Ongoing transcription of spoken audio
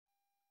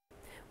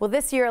Well,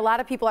 this year, a lot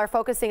of people are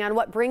focusing on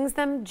what brings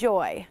them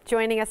joy.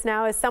 Joining us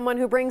now is someone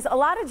who brings a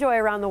lot of joy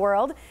around the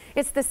world.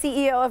 It's the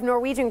CEO of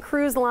Norwegian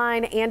Cruise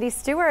Line,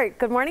 Stuart.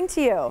 Good morning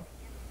to you.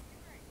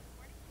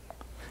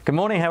 Good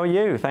morning. How are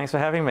you? Thanks for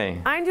having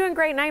me. I'm doing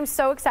great, and I'm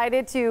so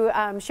excited to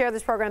share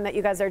this program that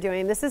you guys are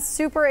doing. This is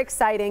super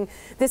exciting.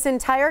 This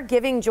entire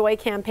Giving Joy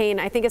campaign,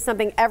 I think, is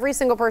something every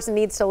single person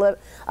needs to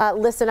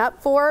listen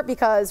up for,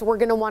 because we're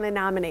going to want to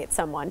nominate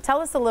someone. Tell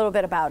us a little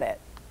bit about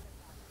it.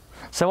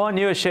 So our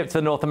newest ship to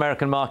the North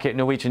American market,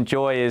 Norwegian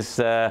Joy, is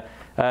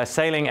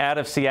sailing out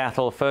of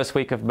Seattle first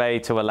week of May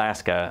to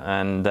Alaska,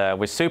 and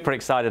we're super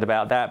excited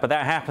about that. But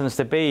that happens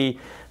to be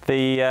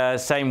the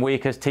same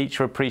week as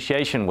Teacher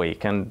Appreciation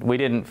Week, and we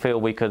didn't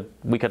feel we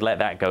could let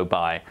that go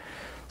by.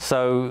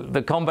 So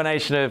the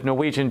combination of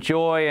Norwegian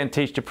Joy and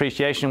Teacher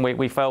Appreciation Week,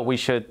 we felt we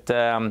should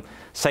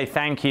say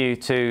thank you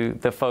to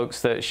the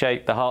folks that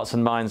shape the hearts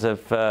and minds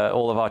of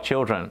all of our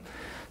children.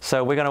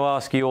 So we're going to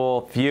ask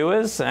your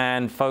viewers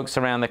and folks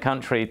around the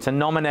country to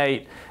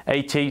nominate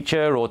a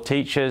teacher or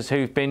teachers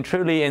who've been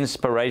truly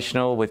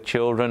inspirational with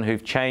children,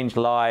 who've changed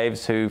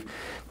lives, who've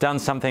done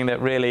something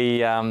that really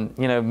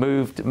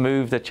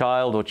moved a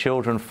child or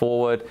children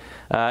forward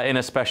in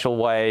a special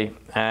way.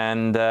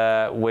 And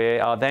we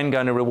are then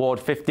going to reward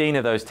 15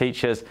 of those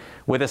teachers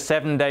with a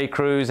 7-day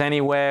cruise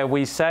anywhere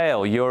we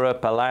sail: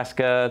 Europe,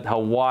 Alaska,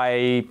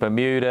 Hawaii,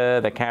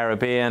 Bermuda, the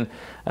Caribbean.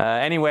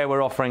 Anywhere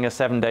we're offering a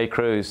 7-day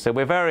cruise. So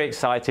we're very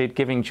excited.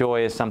 Giving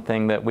Joy is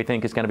something that we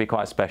think is going to be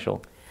quite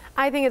special.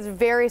 I think it's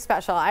very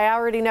special. I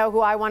already know who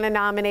I want to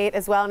nominate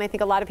as well, and I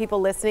think a lot of people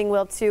listening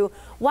will too.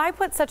 Why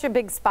put such a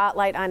big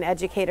spotlight on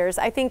educators?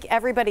 I think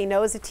everybody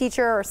knows a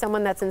teacher or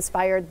someone that's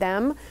inspired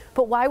them,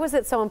 but why was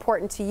it so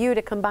important to you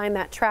to combine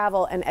that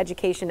travel and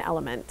education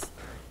element?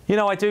 You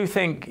know, I do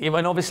think,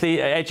 and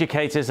obviously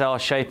educators are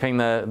shaping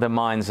the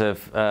minds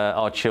of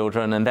our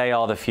children, and they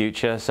are the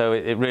future. So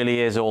it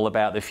really is all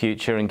about the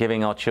future and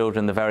giving our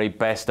children the very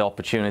best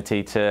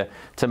opportunity to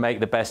make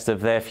the best of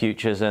their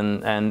futures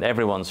and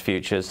everyone's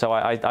futures. So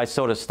I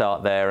sort of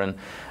start there. And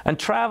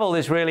travel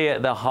is really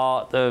at the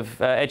heart of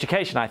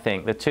education, I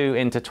think. The two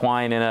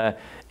intertwine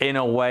in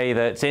a way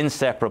that's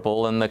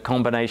inseparable, and the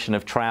combination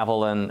of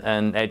travel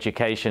and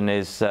education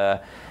is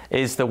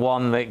the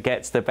one that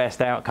gets the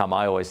best outcome,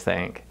 I always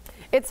think.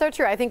 It's so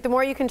true. I think the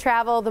more you can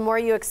travel, the more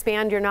you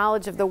expand your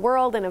knowledge of the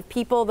world and of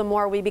people, the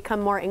more we become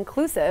more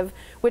inclusive,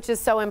 which is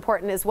so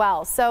important as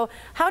well. So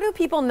how do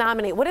people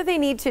nominate? What do they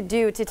need to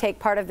do to take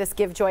part of this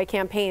Give Joy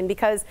campaign?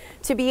 Because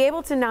to be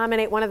able to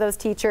nominate one of those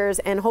teachers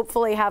and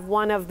hopefully have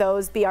one of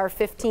those be our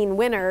 15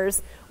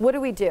 winners, what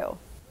do we do?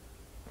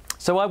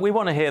 So we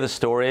want to hear the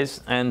stories,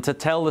 and to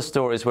tell the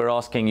stories, we're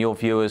asking your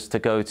viewers to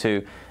go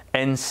to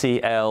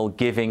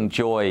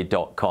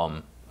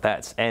nclgivingjoy.com.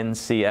 That's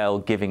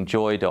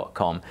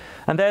nclgivingjoy.com.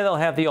 And there they'll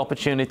have the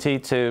opportunity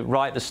to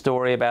write the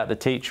story about the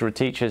teacher or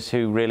teachers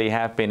who really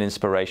have been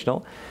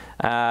inspirational.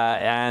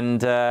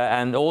 And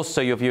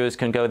also your viewers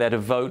can go there to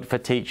vote for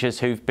teachers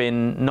who've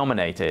been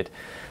nominated.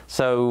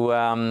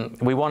 So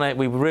we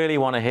really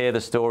want to hear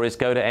the stories.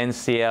 Go to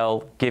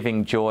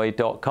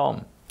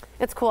nclgivingjoy.com.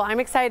 It's cool. I'm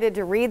excited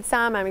to read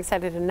some. I'm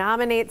excited to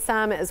nominate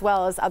some, as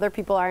well as other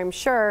people are, I'm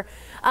sure.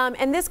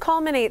 And this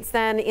culminates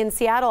then in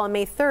Seattle on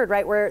May 3rd,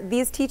 right, where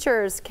these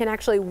teachers can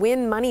actually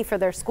win money for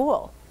their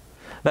school.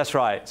 That's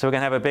right. So we're going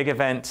to have a big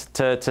event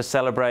to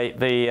celebrate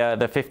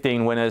the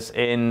 15 winners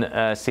in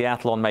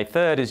Seattle on May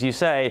 3rd, as you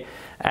say.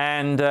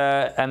 And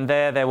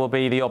there will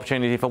be the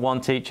opportunity for one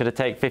teacher to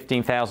take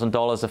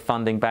 $15,000 of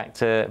funding back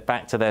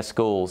to their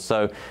schools.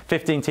 So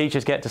 15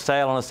 teachers get to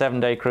sail on a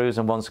 7-day cruise,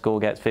 and one school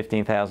gets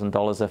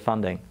 $15,000 of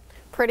funding.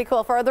 Pretty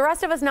cool. For the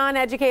rest of us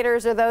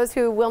non-educators or those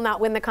who will not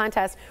win the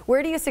contest,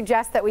 where do you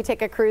suggest that we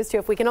take a cruise to?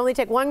 If we can only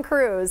take one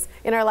cruise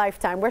in our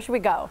lifetime, where should we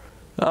go?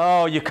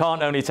 Oh, you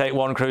can't only take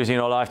one cruise in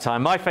your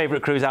lifetime. My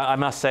favorite cruise out, I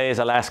must say, is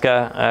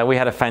Alaska. We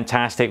had a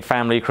fantastic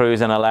family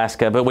cruise in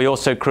Alaska, but we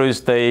also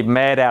cruised the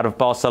Med out of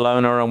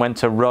Barcelona and went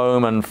to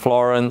Rome and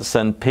Florence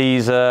and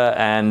Pisa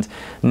and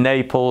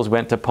Naples,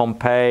 went to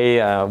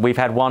Pompeii. We've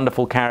had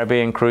wonderful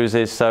Caribbean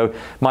cruises. So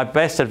my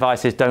best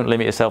advice is don't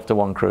limit yourself to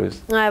one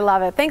cruise. I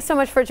love it. Thanks so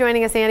much for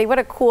joining us, Andy. What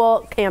a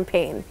cool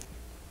campaign.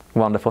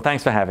 Wonderful.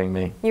 Thanks for having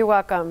me. You're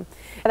welcome.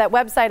 That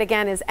website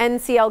again is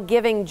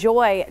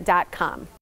nclgivingjoy.com.